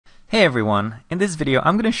Hey everyone, in this video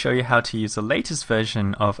I'm going to show you how to use the latest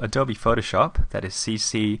version of Adobe Photoshop, that is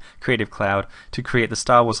CC, Creative Cloud, to create the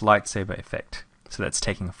Star Wars lightsaber effect. So that's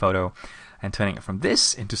taking a photo and turning it from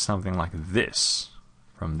this into something like this.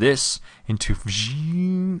 From this into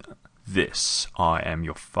this. I am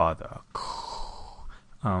your father.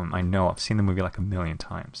 I know, I've seen the movie like a million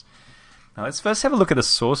times. Now let's first have a look at the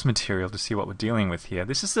source material to see what we're dealing with here.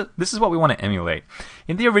 This is what we want to emulate.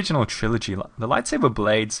 In the original trilogy, the lightsaber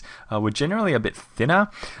blades were generally a bit thinner.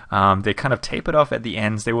 They kind of tapered off at the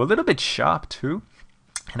ends. They were a little bit sharp too,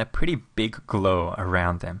 and a pretty big glow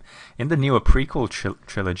around them. In the newer prequel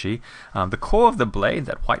trilogy, the core of the blade,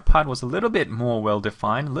 that white part, was a little bit more well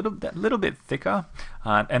defined, a little bit thicker,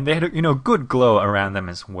 and they had a good glow around them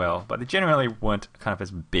as well. But they generally weren't kind of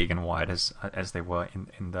as big and wide as they were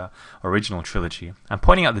in the original trilogy. I'm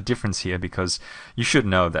pointing out the difference here because you should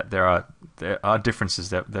know that there are differences,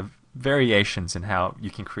 there are variations in how you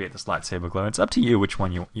can create this lightsaber glow. It's up to you which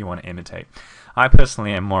one you want to imitate. I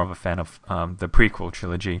personally am more of a fan of the prequel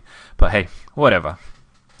trilogy, but hey, whatever.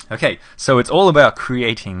 Okay, so it's all about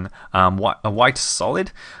creating a white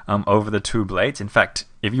solid over the two blades. In fact,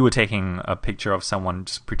 if you were taking a picture of someone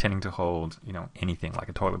just pretending to hold, anything like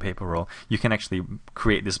a toilet paper roll, you can actually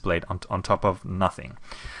create this blade on top of nothing.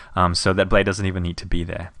 So that blade doesn't even need to be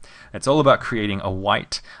there. It's all about creating a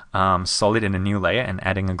white solid in a new layer and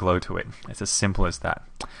adding a glow to it. It's as simple as that.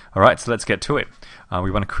 All right, so let's get to it.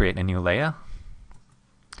 We want to create a new layer.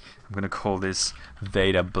 I'm going to call this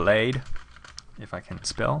Vader Blade, if I can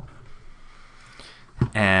spell.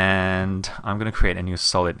 And I'm going to create a new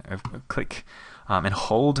solid. Click and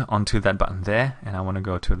hold onto that button there, and I want to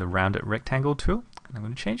go to the rounded rectangle tool. And I'm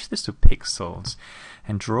going to change this to pixels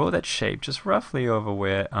and draw that shape just roughly over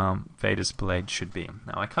where Vader's blade should be.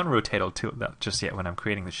 Now I can't rotate or tilt that just yet when I'm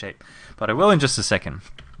creating the shape, but I will in just a second.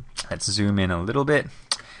 Let's zoom in a little bit,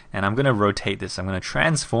 and I'm going to rotate this. I'm going to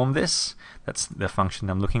transform this. That's the function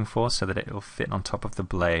I'm looking for, so that it will fit on top of the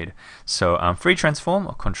blade. So free transform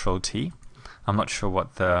or Control T. I'm not sure what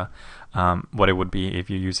it would be if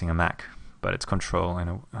you're using a Mac, but it's Control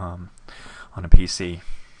on a PC.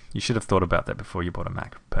 You should have thought about that before you bought a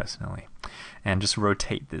Mac, personally. And just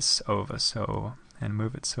rotate this over and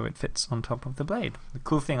move it so it fits on top of the blade. The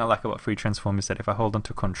cool thing I like about free transform is that if I hold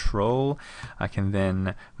onto Control, I can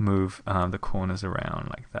then move the corners around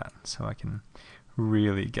like that. So I can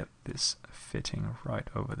really get this fitting right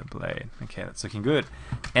over the blade. Okay, that's looking good.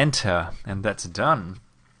 Enter, and that's done.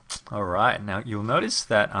 Alright, now you'll notice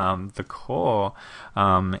that the core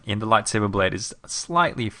in the lightsaber blade is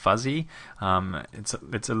slightly fuzzy.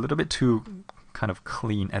 It's a little bit too kind of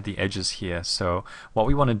clean at the edges here. So what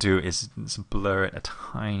we want to do is blur it a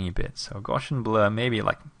tiny bit. So Gaussian blur, maybe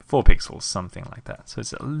like 4 pixels, something like that. So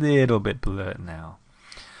it's a little bit blurred now.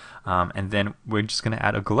 And then we're just going to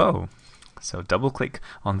add a glow. So double click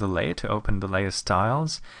on the layer to open the layer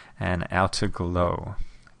styles and outer glow.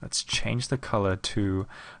 Let's change the color to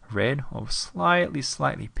red or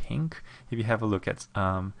slightly pink. If you have a look at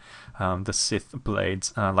the Sith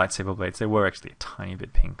blades, lightsaber blades, they were actually a tiny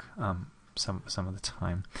bit pink some of the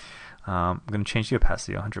time. I'm going to change the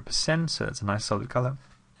opacity to 100%, so that's a nice solid color.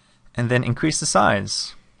 And then increase the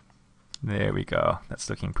size. There we go. That's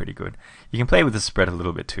looking pretty good. You can play with the spread a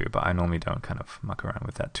little bit too, but I normally don't kind of muck around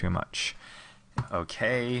with that too much.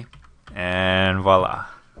 Okay, and voila.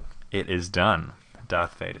 It is done.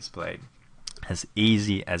 Darth Vader's blade. As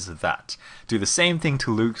easy as that. Do the same thing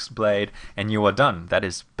to Luke's blade and you are done. That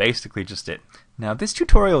is basically just it. Now this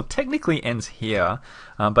tutorial technically ends here,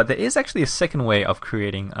 but there is actually a second way of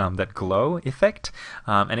creating that glow effect,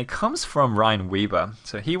 and it comes from Ryan Weber.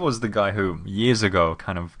 So he was the guy who years ago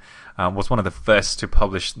kind of was one of the first to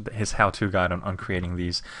publish his how-to guide on creating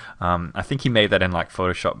these. I think he made that in like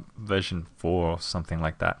Photoshop version 4 or something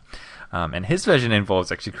like that. And his version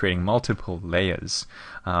involves actually creating multiple layers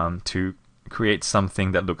to create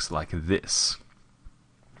something that looks like this.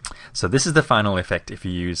 So this is the final effect if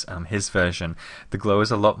you use his version. The glow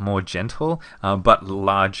is a lot more gentle, but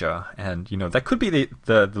larger, and that could be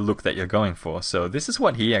the look that you're going for. So this is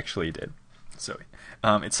what he actually did. So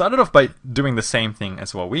it started off by doing the same thing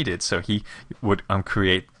as what we did. So he would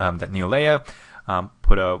create that new layer,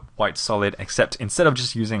 put a white solid, except instead of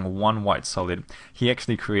just using one white solid, he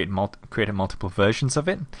actually created multiple versions of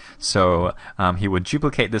it. So he would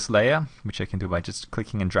duplicate this layer, which I can do by just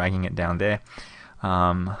clicking and dragging it down there.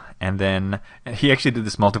 And then he actually did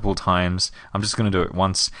this multiple times. I'm just going to do it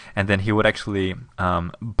once, and then he would actually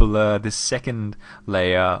blur this second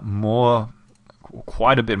layer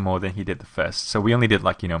quite a bit more than he did the first. So we only did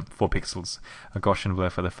like 4 pixels a Gaussian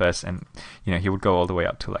blur for the first, and he would go all the way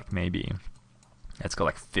up to like maybe let's go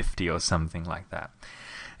like 50 or something like that.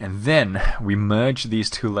 And then we merge these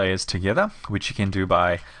two layers together, which you can do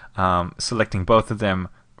by selecting both of them,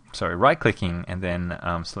 right-clicking and then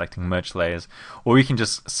selecting merge layers, or you can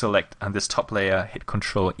just select this top layer, hit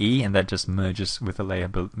Control E, and that just merges with the layer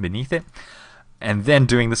beneath it. And then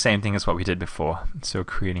doing the same thing as what we did before, so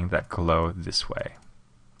creating that glow this way.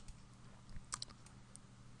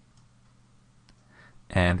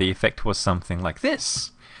 And the effect was something like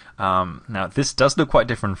this. Now this does look quite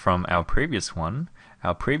different from our previous one.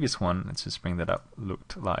 Our previous one, let's just bring that up,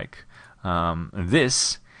 looked like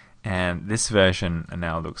this, and this version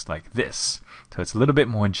now looks like this. So it's a little bit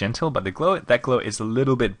more gentle, but that glow is a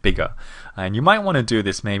little bit bigger. And you might want to do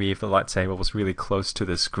this maybe if the lightsaber was really close to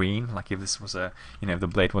the screen, like if this was if the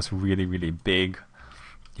blade was really, really big.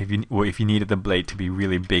 If you needed the blade to be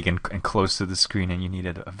really big and close to the screen and you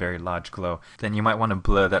needed a very large glow, then you might want to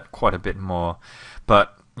blur that quite a bit more.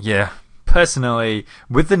 But yeah, personally,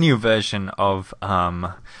 with the new version of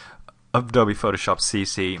Adobe Photoshop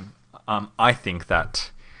CC, I think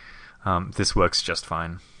that this works just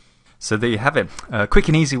fine. So there you have it, a quick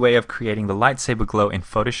and easy way of creating the lightsaber glow in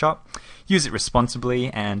Photoshop. Use it responsibly,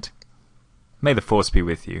 and may the Force be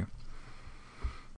with you.